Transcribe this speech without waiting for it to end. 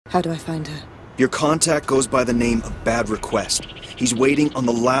How do I find her? Your contact goes by the name of Bad Request. He's waiting on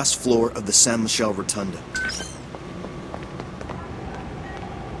the last floor of the San Michel Rotunda.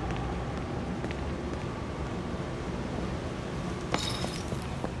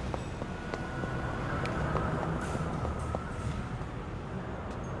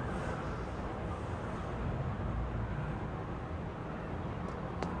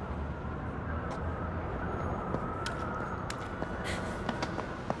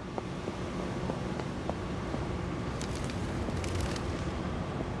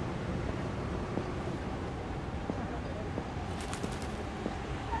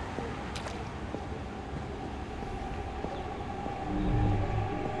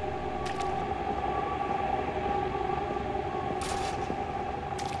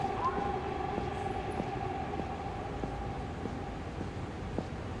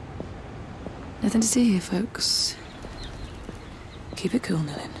 Nothing to see here, folks. Keep it cool,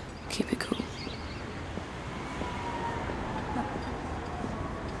 Nilin. Keep it cool.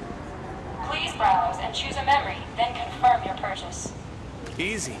 Please browse and choose a memory, then confirm your purchase.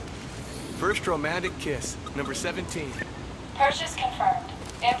 Easy. First romantic kiss, number 17. Purchase confirmed.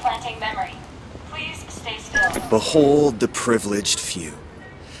 Implanting memory. Please stay still. Behold the privileged few,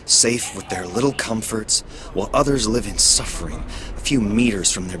 safe with their little comforts, while others live in suffering a few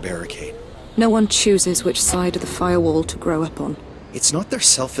meters from their barricade. No one chooses which side of the firewall to grow up on. It's not their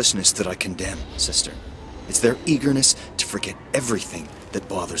selfishness that I condemn, sister. It's their eagerness to forget everything that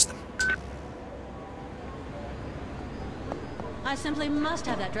bothers them. I simply must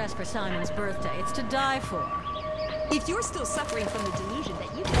have that dress for Simon's birthday. It's to die for. If you're still suffering from the delusion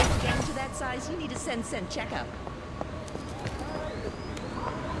that you can get into that size, you need a send checkup.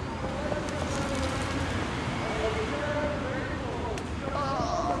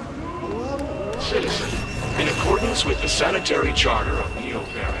 Citizen, in accordance with the sanitary charter of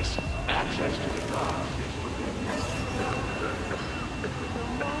Neo-Paris, access to the gods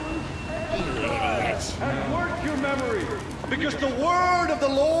is And work your memory, because the word of the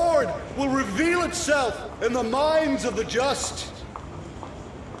Lord will reveal itself in the minds of the just.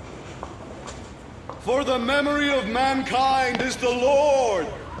 For the memory of mankind is the Lord.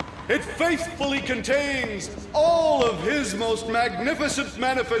 It faithfully contains all of his most magnificent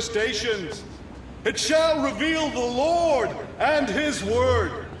manifestations. It shall reveal the Lord and his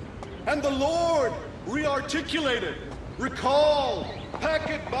word. And the Lord, re-articulated, recalled,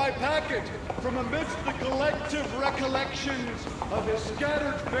 packet by packet, from amidst the collective recollections of his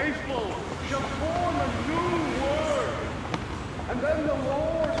scattered faithful, shall form a new word. And then the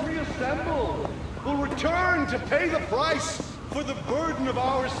Lord, reassembled, will return to pay the price for the burden of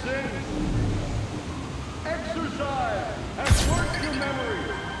our sins. Exercise and work your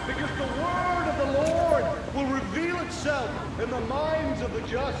memory, because the word of the Lord will reveal itself in the minds of the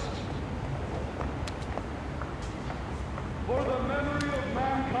just. For the memory of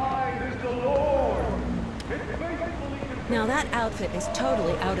mankind is the Lord. It faithfully contains... Now that outfit is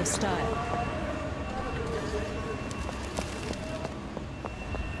totally out of style.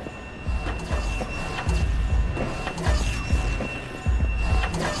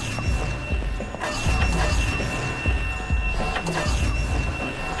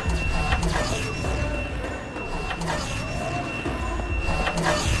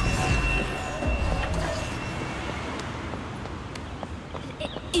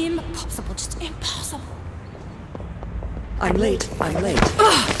 Impossible, just impossible. I'm late.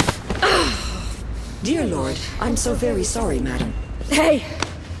 Dear Lord, I'm so very sorry, madam. Hey!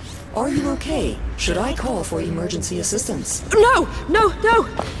 Are you okay? Should I call for emergency assistance? No!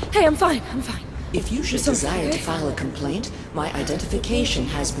 Hey, I'm fine. If you should desire to file a complaint, my identification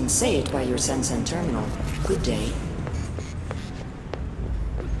has been saved by your Sensen terminal. Good day.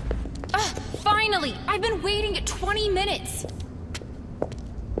 Finally! I've been waiting 20 minutes!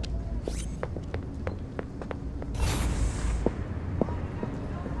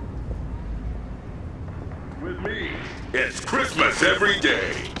 It's Christmas every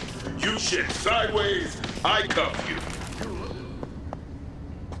day. You shit sideways, I cuff you.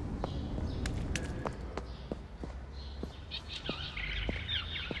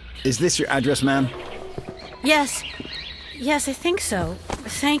 Is this your address, ma'am? Yes, I think so.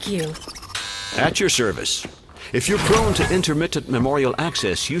 Thank you. At your service. If you're prone to intermittent memorial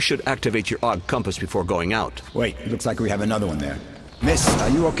access, you should activate your odd compass before going out. Wait, it looks like we have another one there. Miss, are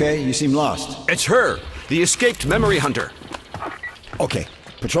you okay? You seem lost. It's her, the escaped memory hunter. Okay.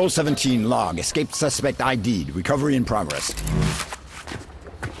 Patrol 17 log. Escaped suspect ID'd. Recovery in progress.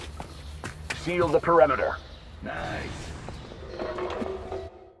 seal the perimeter. Nice.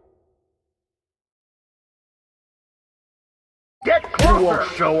 Get close! won't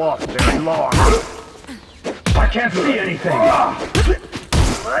show off very long. I can't see anything.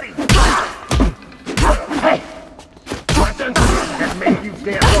 Buddy. Hey! My sensors can make you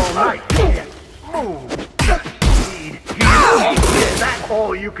dance all night. Move. Need healing. Is that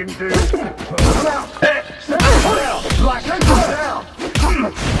all you can do? Come out. Sit down. Black sensor down.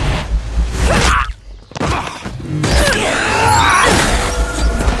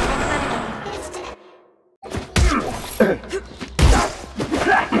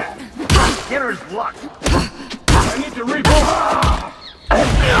 Skinner's luck. I need to rebuild.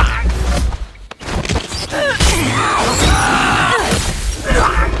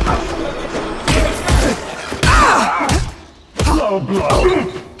 Low blow.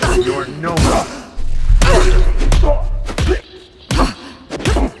 You're no luck.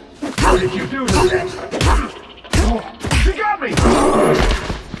 How did you do that? You got me.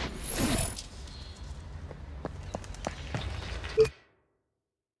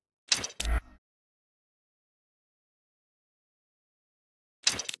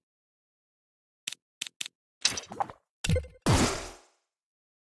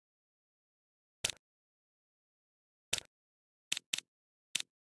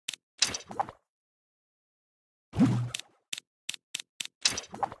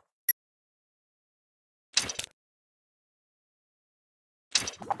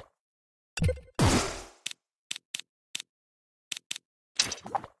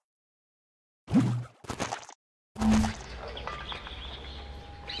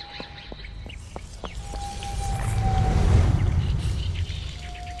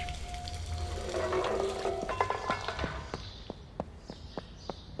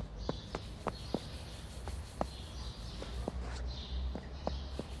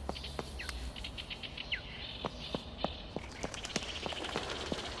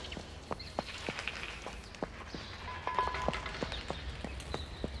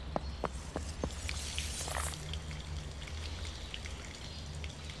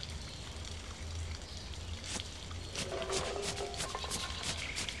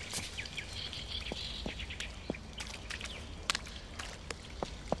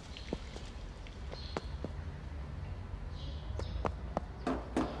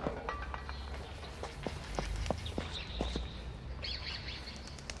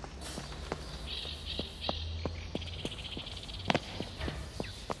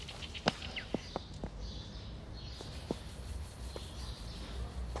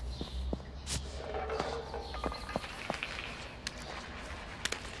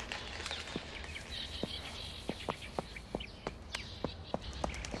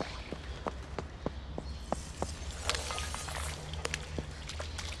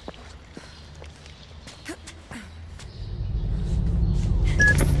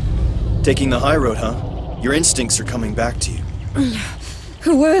 Taking the high road, huh? Your instincts are coming back to you.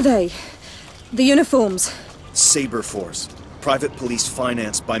 Who were they? The uniforms. Saber Force. Private police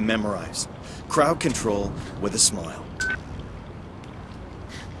financed by Memorize. Crowd control with a smile.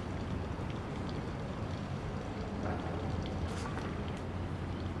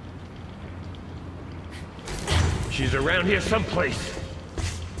 She's around here someplace.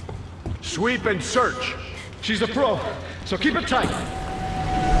 Sweep and search. She's a pro, so keep it tight.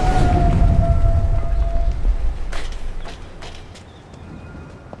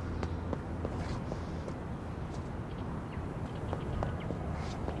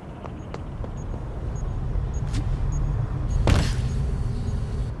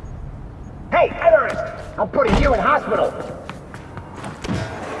 Hey, terrorist! I'm putting you in hospital.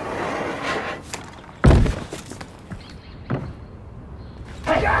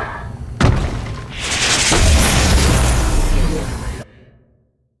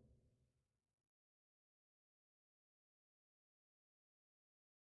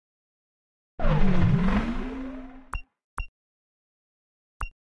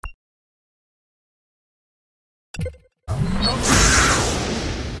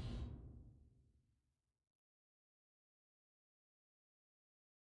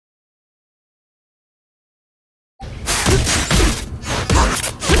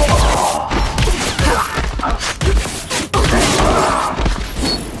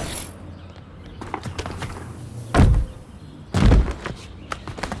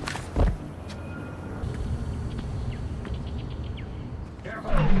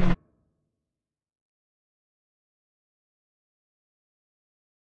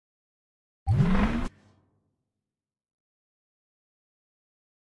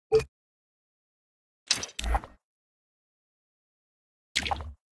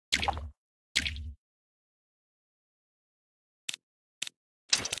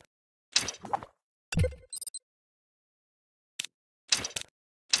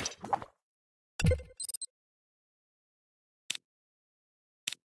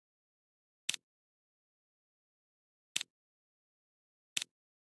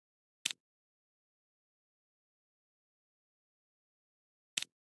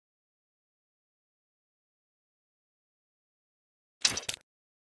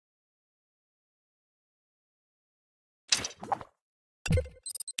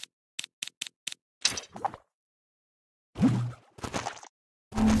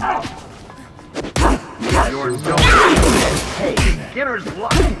 You're no Hey, beginner's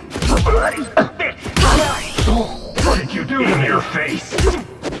luck. Bloody bitch. What did you do in your face? That's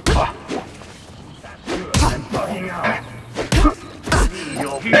good. I'm fucking out.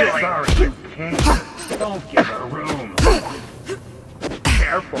 You'll be sorry you can't. Don't give her room.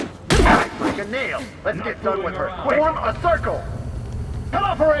 Careful. Like a nail. Let's get done with her quick. Form a circle. Cut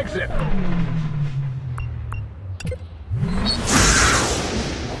off her exit.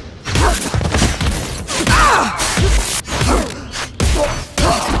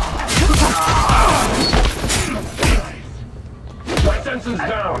 My senses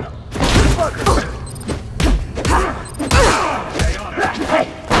down. Stay on it. Hey!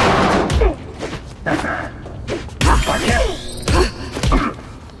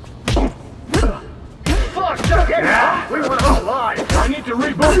 Fuck! Yeah. We went alive. I need to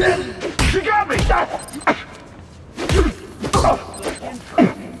reboot this. She got me.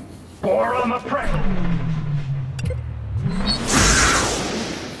 Pour on the pressure.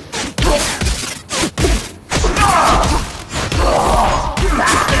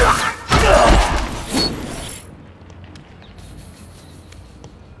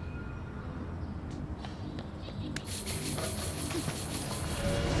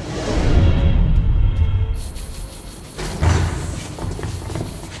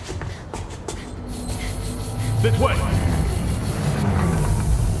 This way.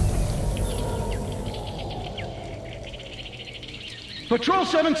 Patrol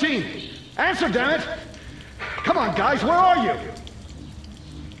 17! Answer, damn it! Come on, guys, where are you?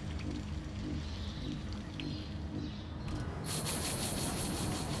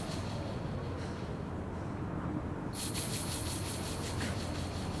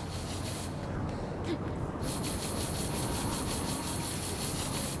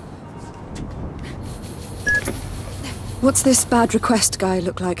 What's this bad request guy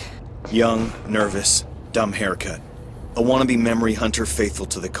look like? Young, nervous, dumb haircut. A wannabe memory hunter faithful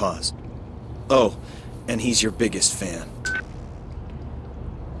to the cause. Oh, and he's your biggest fan.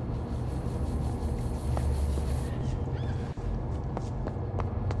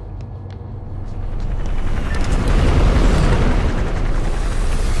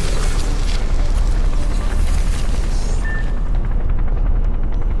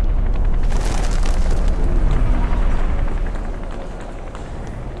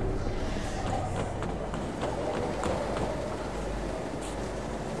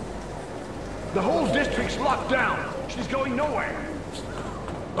 The whole district's locked down. She's going nowhere.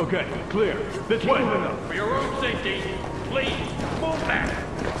 Okay, clear. This way. For your own safety, please move back.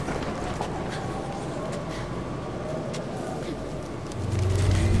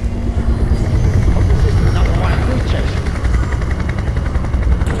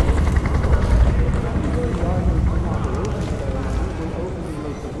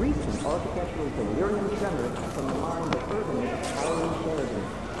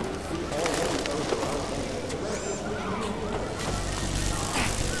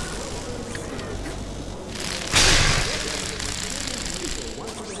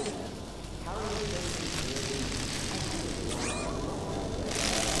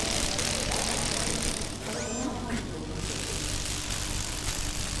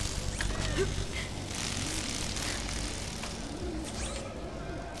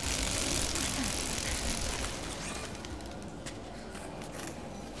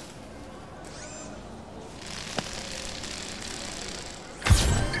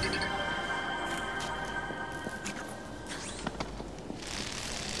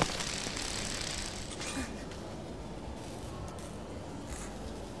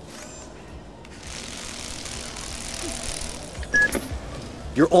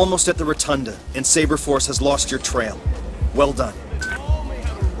 You're almost at the Rotunda, and Saber Force has lost your trail. Well done. All may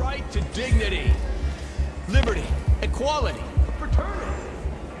have a right to dignity, liberty, equality, fraternity.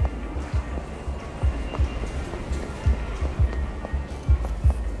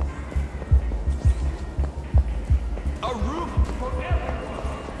 A roof for everyone.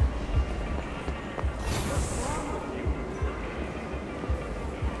 What's wrong with you?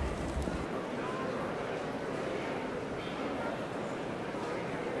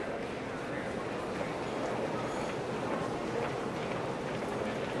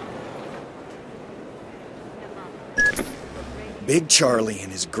 Big Charlie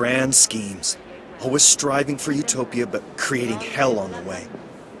and his grand schemes. Always striving for utopia, but creating hell on the way.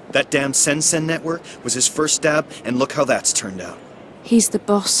 That damn Sen network was his first stab, and look how that's turned out. He's the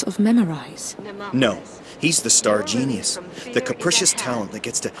boss of Memorize. No, he's the star genius. The capricious talent that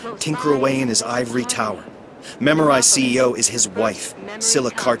gets to tinker away in his ivory tower. Memorize CEO is his wife,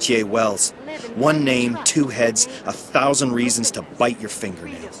 Scylla Cartier-Wells. One name, two heads, 1,000 reasons to bite your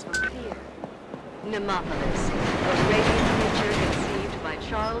fingernails. Nemopolis, a radiant creature conceived by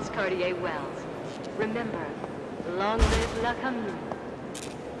Charles Cartier Wells. Remember, long live La Commune.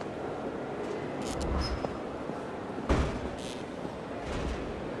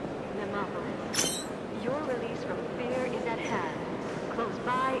 Nemopolis, your release from fear is at hand. Close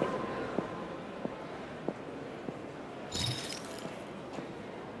by is...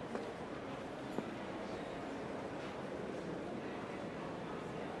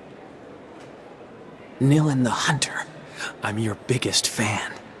 Nilin the Hunter. I'm your biggest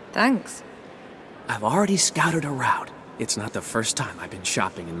fan. Thanks. I've already scouted a route. It's not the first time I've been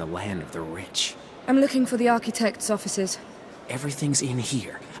shopping in the land of the rich. I'm looking for the architect's offices. Everything's in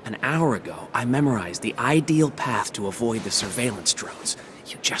here. An hour ago, I memorized the ideal path to avoid the surveillance drones.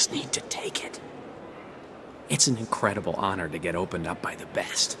 You just need to take it. It's an incredible honor to get opened up by the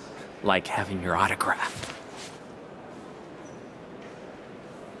best. Like having your autograph.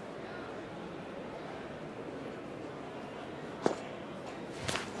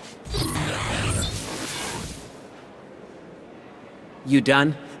 You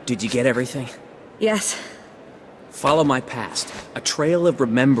done? Did you get everything? Yes. Follow my past. A trail of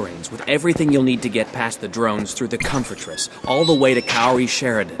rememberings with everything you'll need to get past the drones through the Comfortress, all the way to Cowrie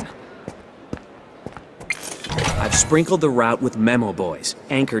Sheridan. I've sprinkled the route with memo boys,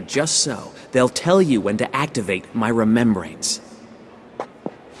 anchored just so. They'll tell you when to activate my rememberings.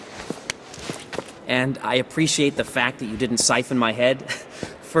 And I appreciate the fact that you didn't siphon my head.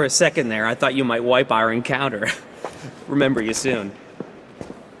 For a second there, I thought you might wipe our encounter. Remember you soon.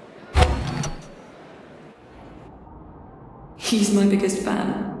 He's my biggest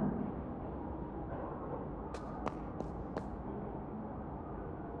fan.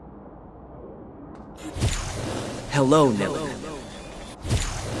 Hello, Nilin.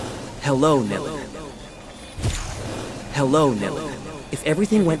 Hello, Nilin. Hello, Nilin. If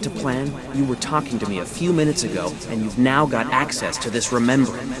everything went to plan, you were talking to me a few minutes ago, and you've now got access to this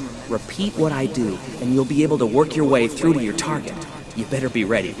remembering. Repeat what I do, and you'll be able to work your way through to your target. You better be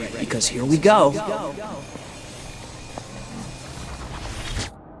ready, because here we go.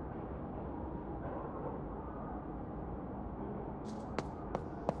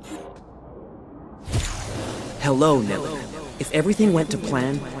 Hello, Nilin. If everything went to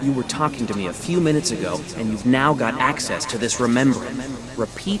plan, you were talking to me a few minutes ago, and you've now got access to this remembering.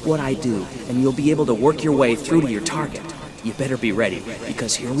 Repeat what I do, and you'll be able to work your way through to your target. You better be ready,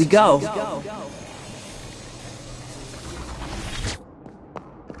 because here we go.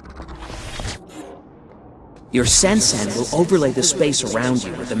 Your Sensen will overlay the space around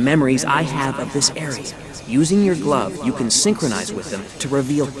you with the memories I have of this area. Using your glove, you can synchronize with them to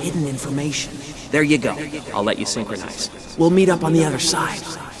reveal hidden information. There you go. I'll let you synchronize. We'll meet up on the other side.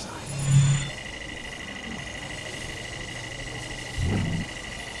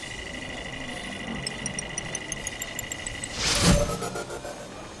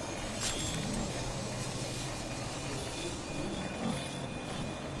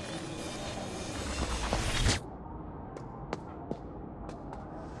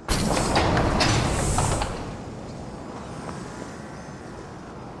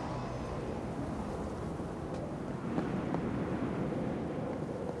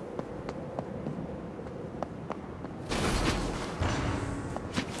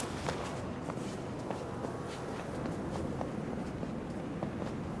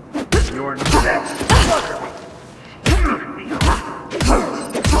 You're next, fucker!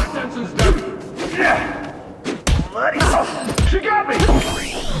 My senses done. Yeah! Bloody! She got me!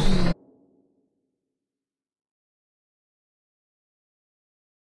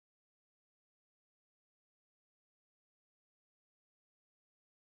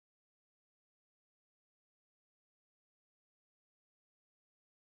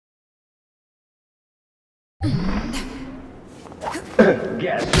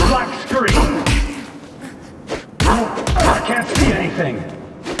 Guess black screen. I can't see anything.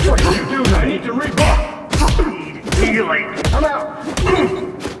 What did you do? I need to reboot. Need healing. I'm out.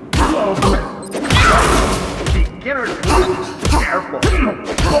 Beginner's careful.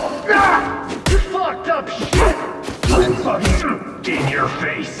 You fucked up shit. I'm fucking in your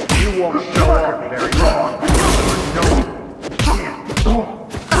face. You won't show up very long. No.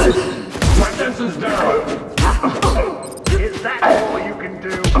 My senses down. Is that all you can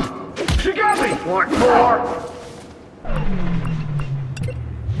do? She got me! Want more?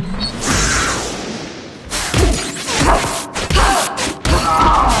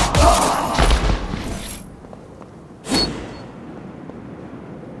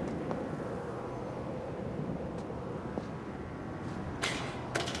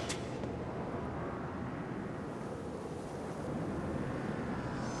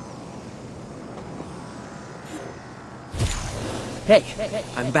 Hey,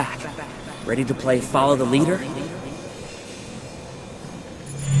 I'm back. Ready to play Follow the Leader?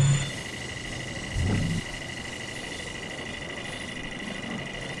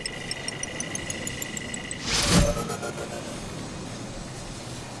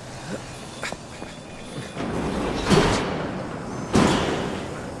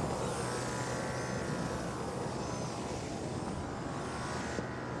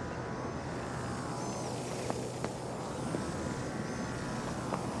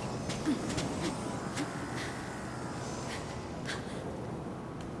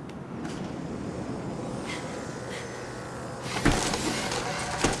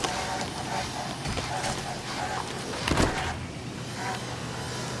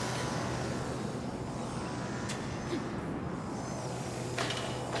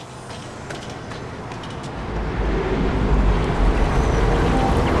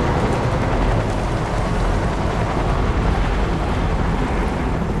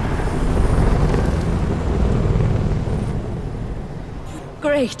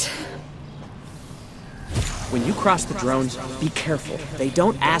 Great. When you cross the drones, be careful. They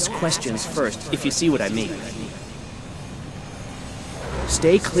don't ask questions first, if you see what I mean.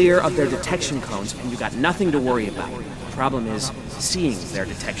 Stay clear of their detection cones, and you got nothing to worry about. The problem is seeing their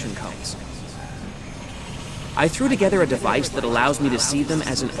detection cones. I threw together a device that allows me to see them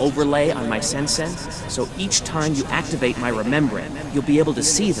as an overlay on my Sensen, so each time you activate my remembering, you'll be able to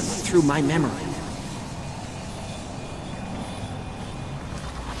see them through my memory.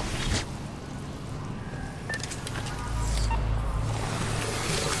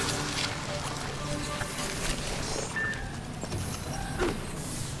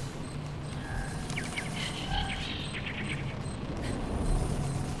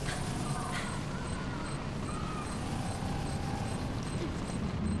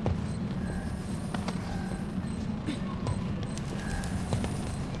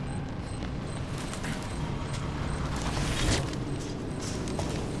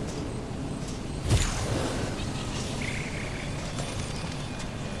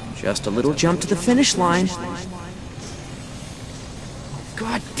 Just a little jump to the finish line.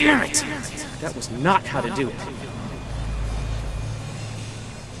 God damn it! That was not how to do it.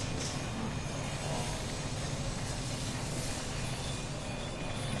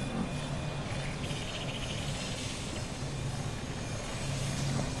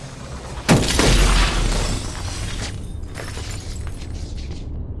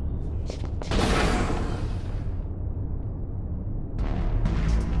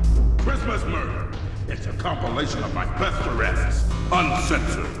 Christmas Murder. It's a compilation of my best arrests,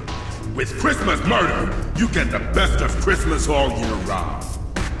 uncensored. With Christmas Murder, you get the best of Christmas all year round.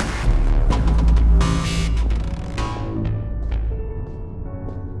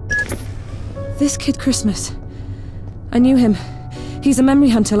 This kid Christmas. I knew him. He's a memory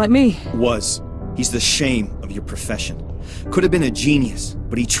hunter like me. Was. He's the shame of your profession. Could have been a genius,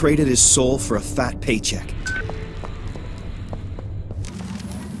 but he traded his soul for a fat paycheck.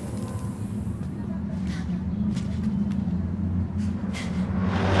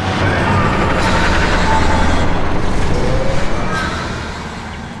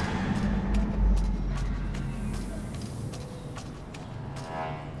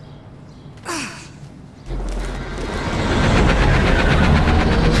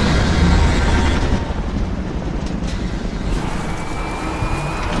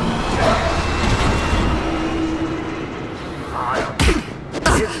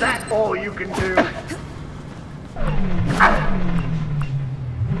 Is that all you can do?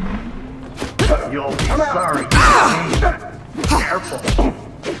 You'll be sorry. Careful.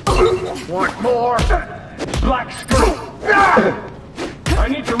 Want more? Black skirt. I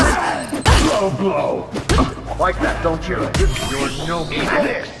need to reach. Blow. Like that, don't you? You're no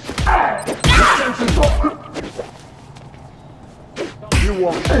match. You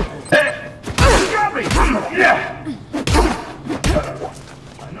won't. Got me! Yeah!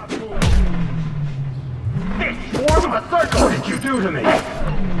 This swarm of a circle! What did you do to me?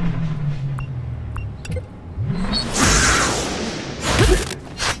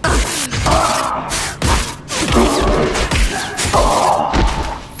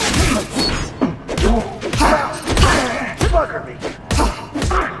 Bugger me!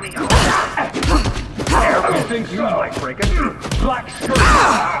 Knock me out! Everything's you like breaking black skirt!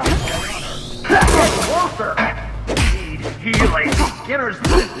 Closer! Need healing. Beginner's.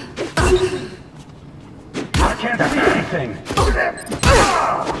 I can't see anything.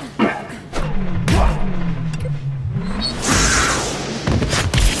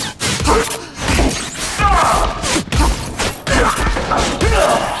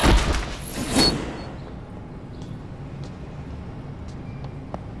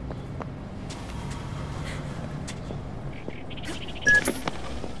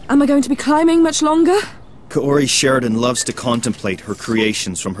 Am I going to be climbing much longer? Kaori Sheridan loves to contemplate her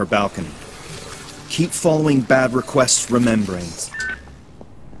creations from her balcony. Keep following bad requests, remembrance.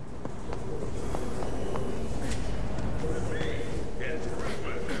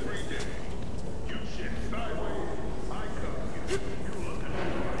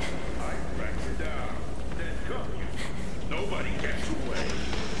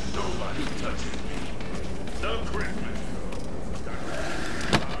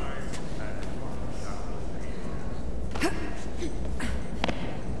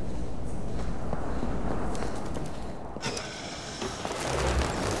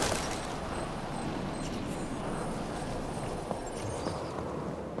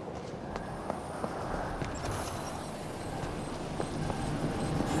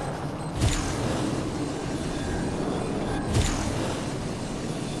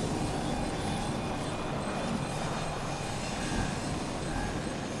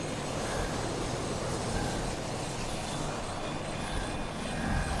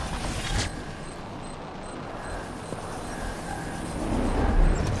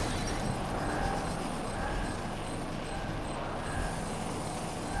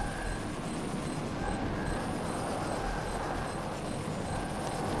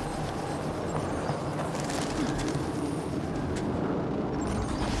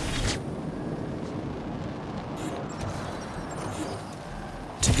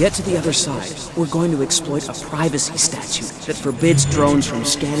 To get to the other side, we're going to exploit a privacy statute that forbids drones from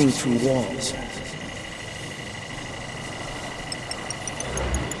scanning through walls.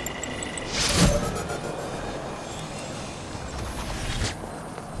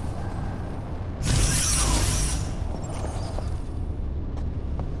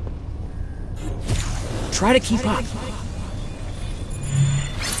 Try to keep up.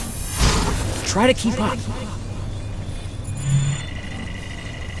 Try to keep up.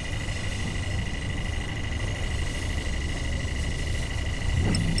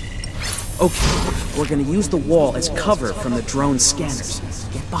 Okay, we're gonna use the wall as cover from the drone scanners.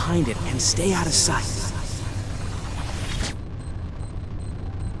 Get behind it and stay out of sight.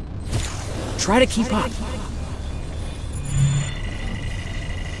 Try to keep up.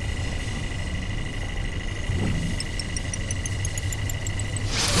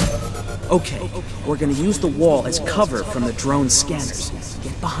 Okay, we're gonna use the wall as cover from the drone scanners.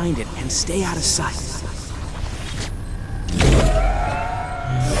 Get behind it and stay out of sight.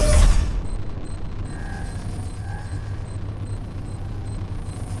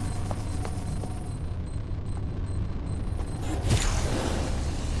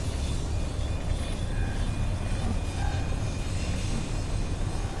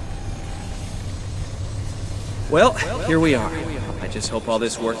 Well, here we are. I just hope all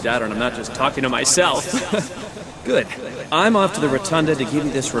this worked out and I'm not just talking to myself. Good. I'm off to the rotunda to give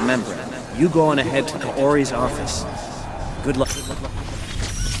you this remembrance. You go on ahead to Kaori's office. Good luck.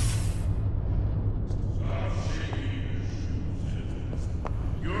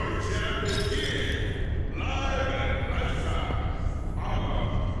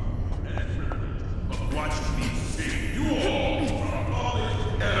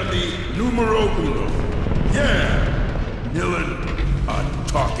 Numero uno. Yeah! Nilin, I'm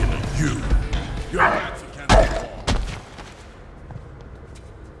talking to you. Your answer can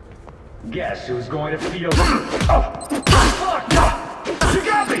Guess who's going to feel... Oh! Fuck! She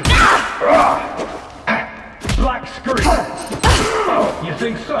got me! Black screen! Oh, you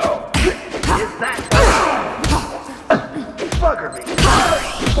think so? Is that... Bugger me!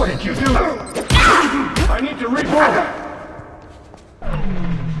 What did you do? I need to reboot!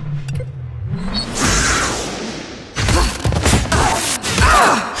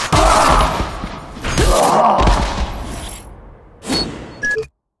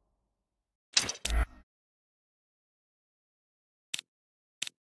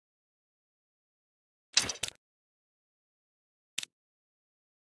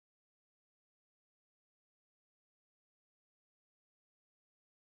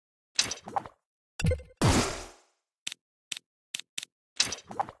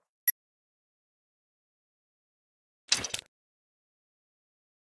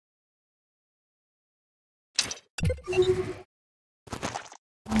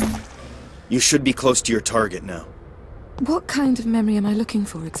 You should be close to your target now. What kind of memory am I looking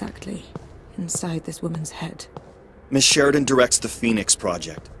for exactly, inside this woman's head? Miss Sheridan directs the Phoenix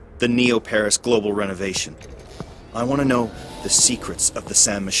Project, the Neo-Paris global renovation. I want to know the secrets of the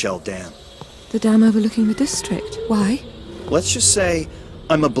Saint Michel Dam. The dam overlooking the district. Why? Let's just say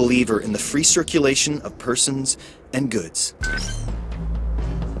I'm a believer in the free circulation of persons and goods.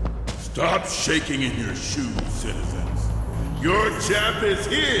 Stop shaking in your shoes, citizens. Your champ is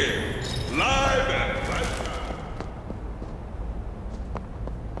here, live and lifetime.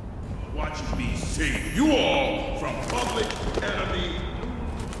 Watching me save you all from public enemy.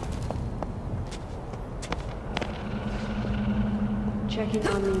 Checking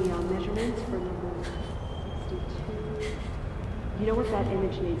on the measurements for number 62. You know what? That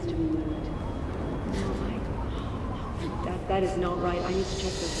image needs to be moved. Oh my God. That is not right. I need to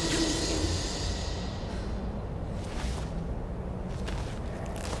check those measurements again.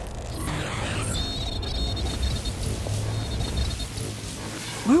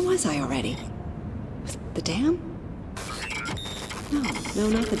 Where was I already? The dam? No,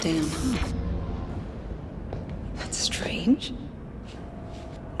 not the dam. Huh. That's strange.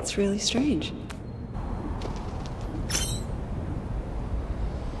 It's really strange.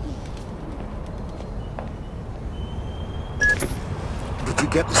 Did you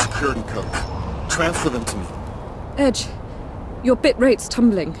get the security codes? Transfer them to me. Edge, your bit rate's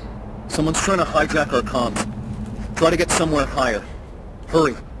tumbling. Someone's trying to hijack our comms. Try to get somewhere higher.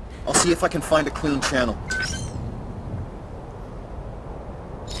 Hurry. I'll see if I can find a clean channel.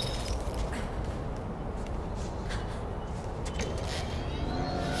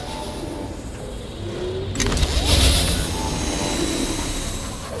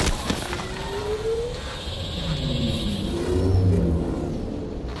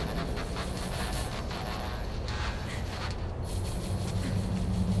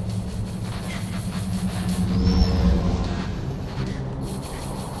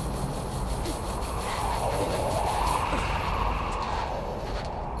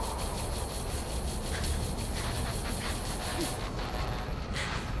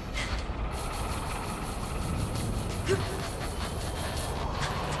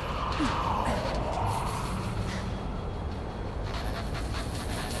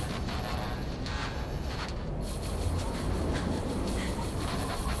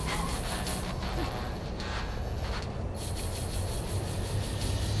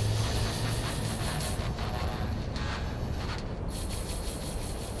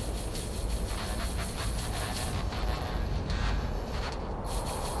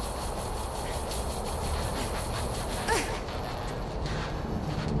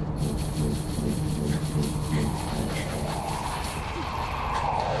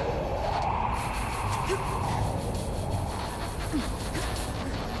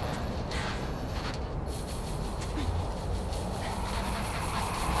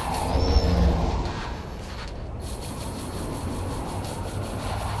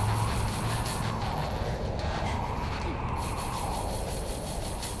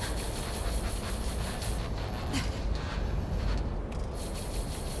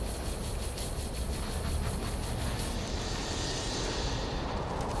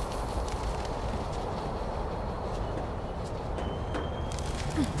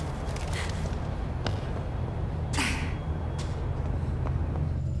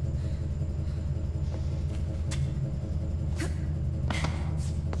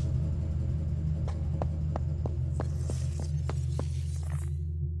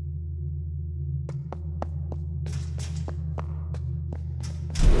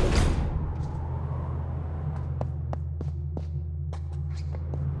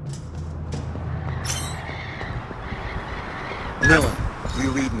 Nilin, do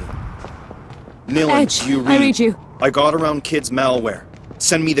you read me? Nilin, Edge, do you read? I read you. I got around kids' malware.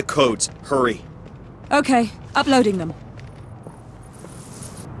 Send me the codes. Hurry. Okay, uploading them.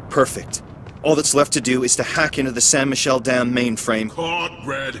 Perfect. All that's left to do is to hack into the San Michel Dam mainframe. Caught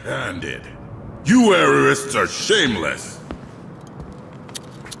red-handed. You terrorists are shameless.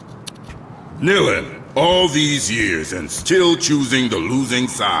 Nilin, all these years and still choosing the losing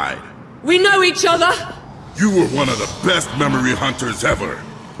side. We know each other! You were one of the best memory hunters ever.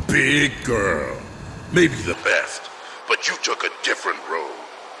 Big girl. Maybe the best. But you took a different road.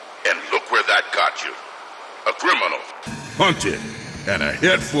 And look where that got you. A criminal. Hunted. And a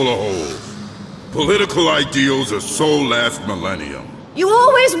head full of holes. Political ideals are so last millennium. You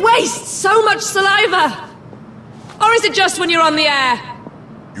always waste so much saliva! Or is it just when you're on the air?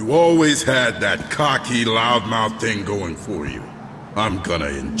 You always had that cocky, loudmouth thing going for you. I'm gonna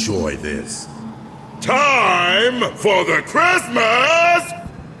enjoy this. Time for the Christmas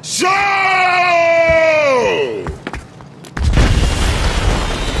show!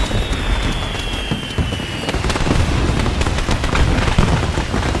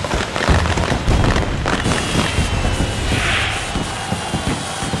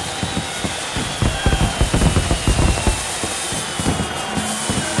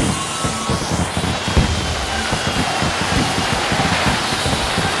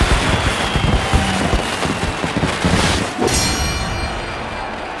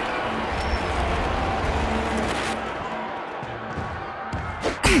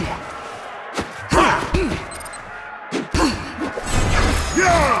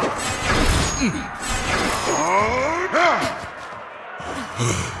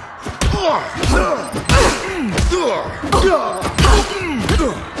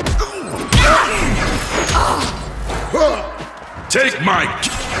 Take my...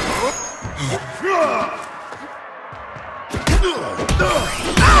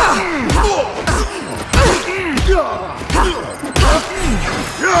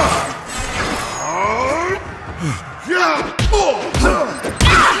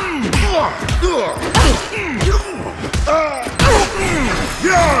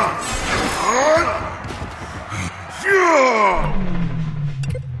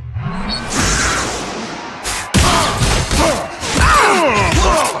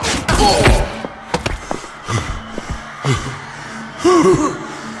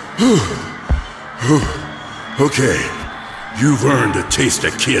 Okay, you've earned a taste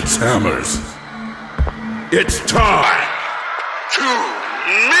of kids' hammers. It's time to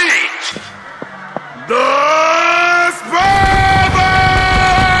meet the Spellbound!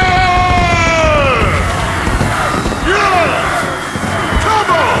 Yeah!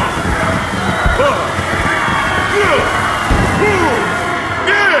 Come on! Who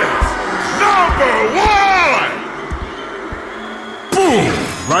is number one? Boom!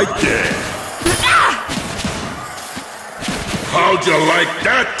 Right there. How'd you like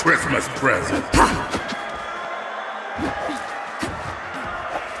that Christmas present?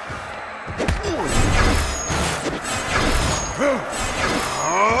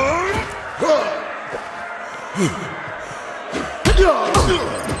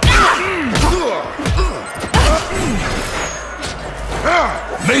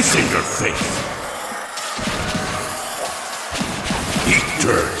 Macing your face. Eat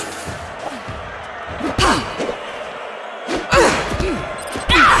dirt.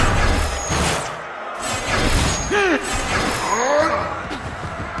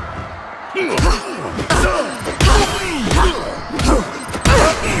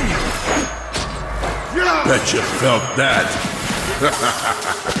 Bet you felt that.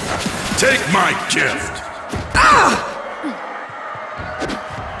 Take my gift.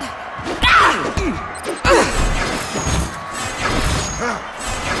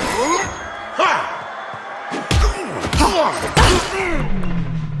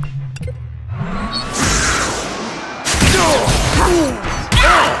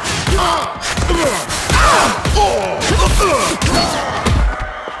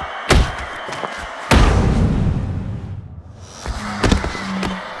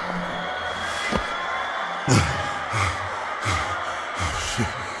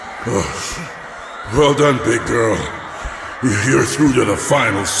 Well done, big girl. You're through to the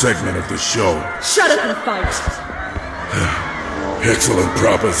final segment of the show. Shut up and fight! Excellent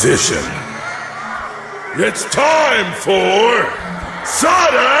proposition. It's time for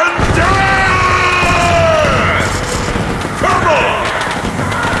sudden death! Come on!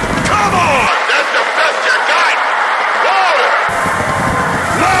 Come on! That's the best you got! Louder!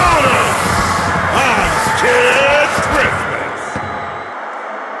 Louder! I'm Kids Christmas!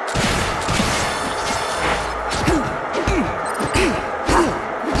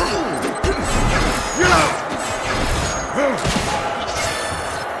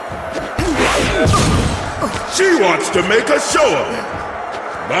 She wants to make a show of it.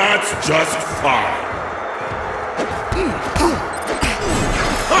 That's just fine.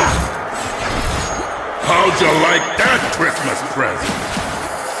 How'd you like that Christmas present?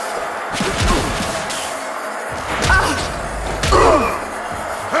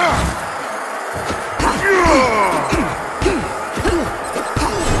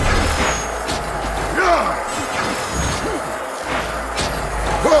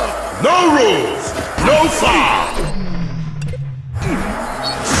 No rules! No foul!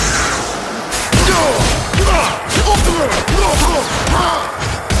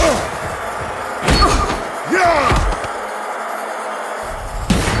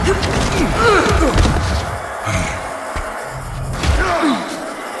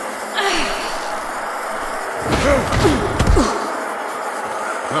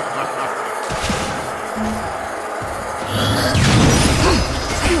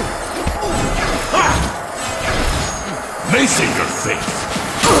 Macing your face.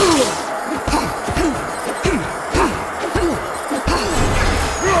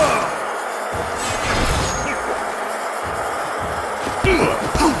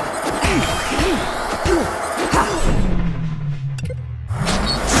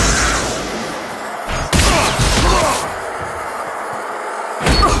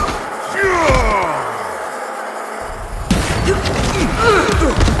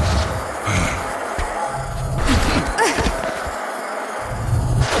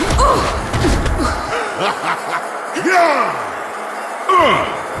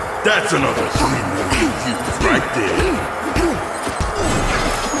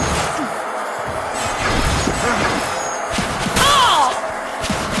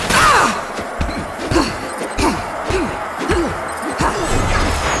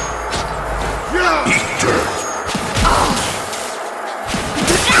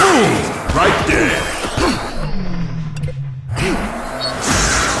 Right there.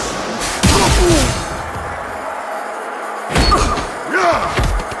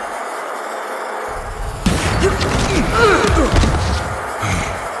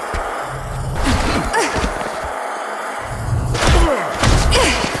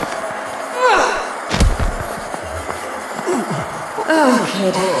 Oh,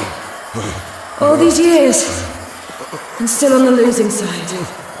 kid. All these years, and still on the losing side.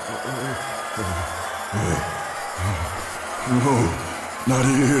 No, not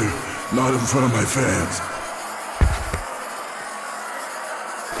here. Not in front of my fans.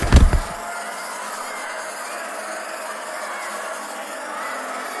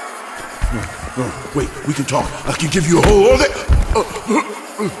 No, wait, we can talk. I can give you a whole other...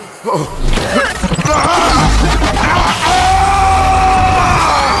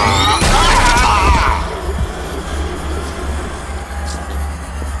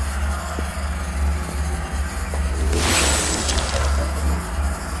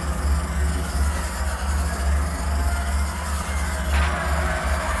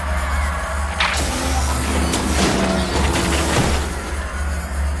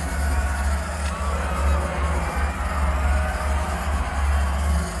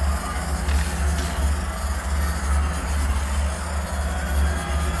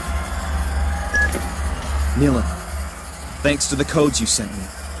 Nila, thanks to the codes you sent me,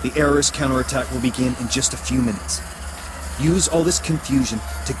 the error's counterattack will begin in just a few minutes. Use all this confusion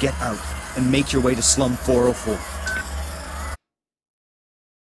to get out and make your way to Slum 404.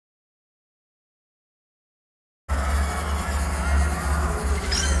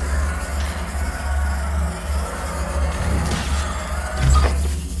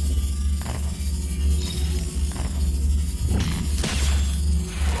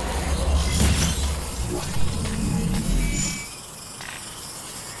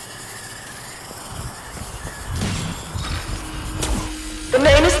 The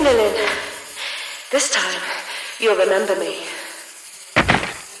name is Nilin. This time, you'll remember me.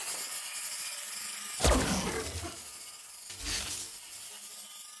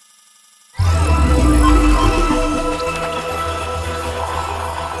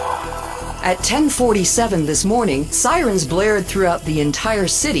 At 10:47 this morning, sirens blared throughout the entire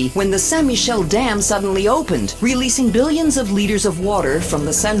city when the Saint-Michel Dam suddenly opened, releasing billions of liters of water from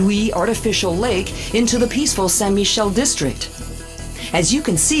the Saint-Louis artificial lake into the peaceful Saint-Michel district. As you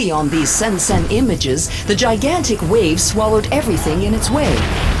can see on these Sen-Sen images, the gigantic wave swallowed everything in its way.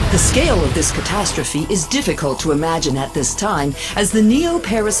 The scale of this catastrophe is difficult to imagine at this time, as the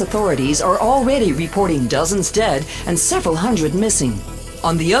Neo-Paris authorities are already reporting dozens dead and several hundred missing.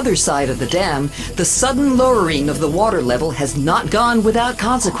 On the other side of the dam, the sudden lowering of the water level has not gone without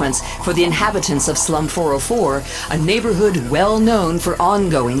consequence for the inhabitants of Slum 404, a neighborhood well known for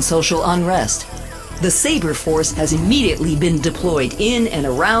ongoing social unrest. The Sabre Force has immediately been deployed in and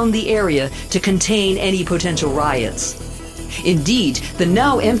around the area to contain any potential riots. Indeed, the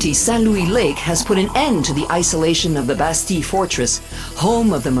now empty Saint-Louis Lake has put an end to the isolation of the Bastille Fortress,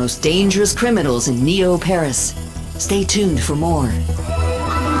 home of the most dangerous criminals in Neo-Paris. Stay tuned for more.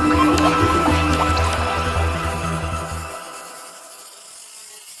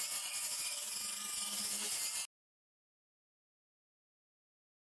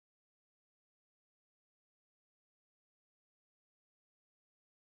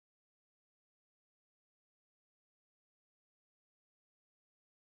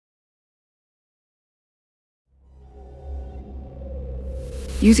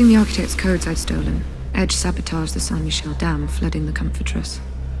 Using the architect's codes I'd stolen, Edge sabotaged the Saint-Michel Dam, flooding the Comfortress.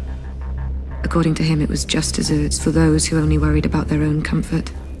 According to him, it was just desserts for those who only worried about their own comfort.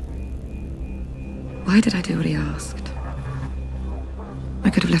 Why did I do what he asked? I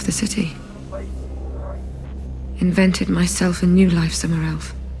could have left the city. Invented myself a new life somewhere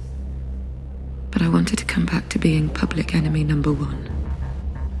else. But I wanted to come back to being public enemy number one.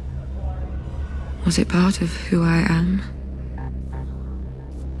 Was it part of who I am?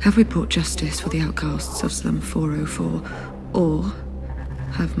 Have we brought justice for the outcasts of Slum 404, or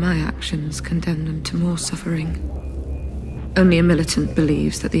have my actions condemned them to more suffering? Only a militant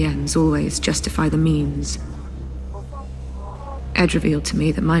believes that the ends always justify the means. Ed revealed to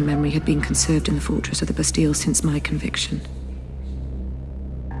me that my memory had been conserved in the fortress of the Bastille since my conviction.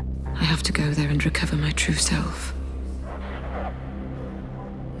 I have to go there and recover my true self.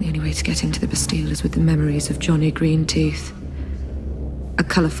 The only way to get into the Bastille is with the memories of Johnny Greenteeth, a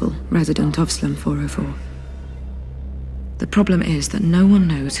colourful resident of Slum 404. The problem is that no one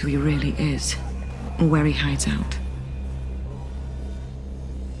knows who he really is, or where he hides out.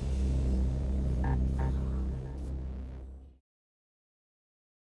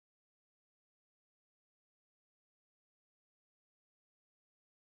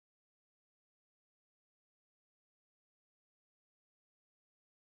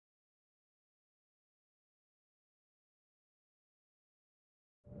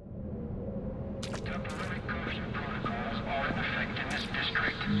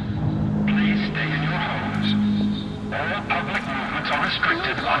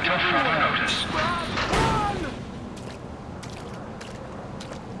 restricted until further notice.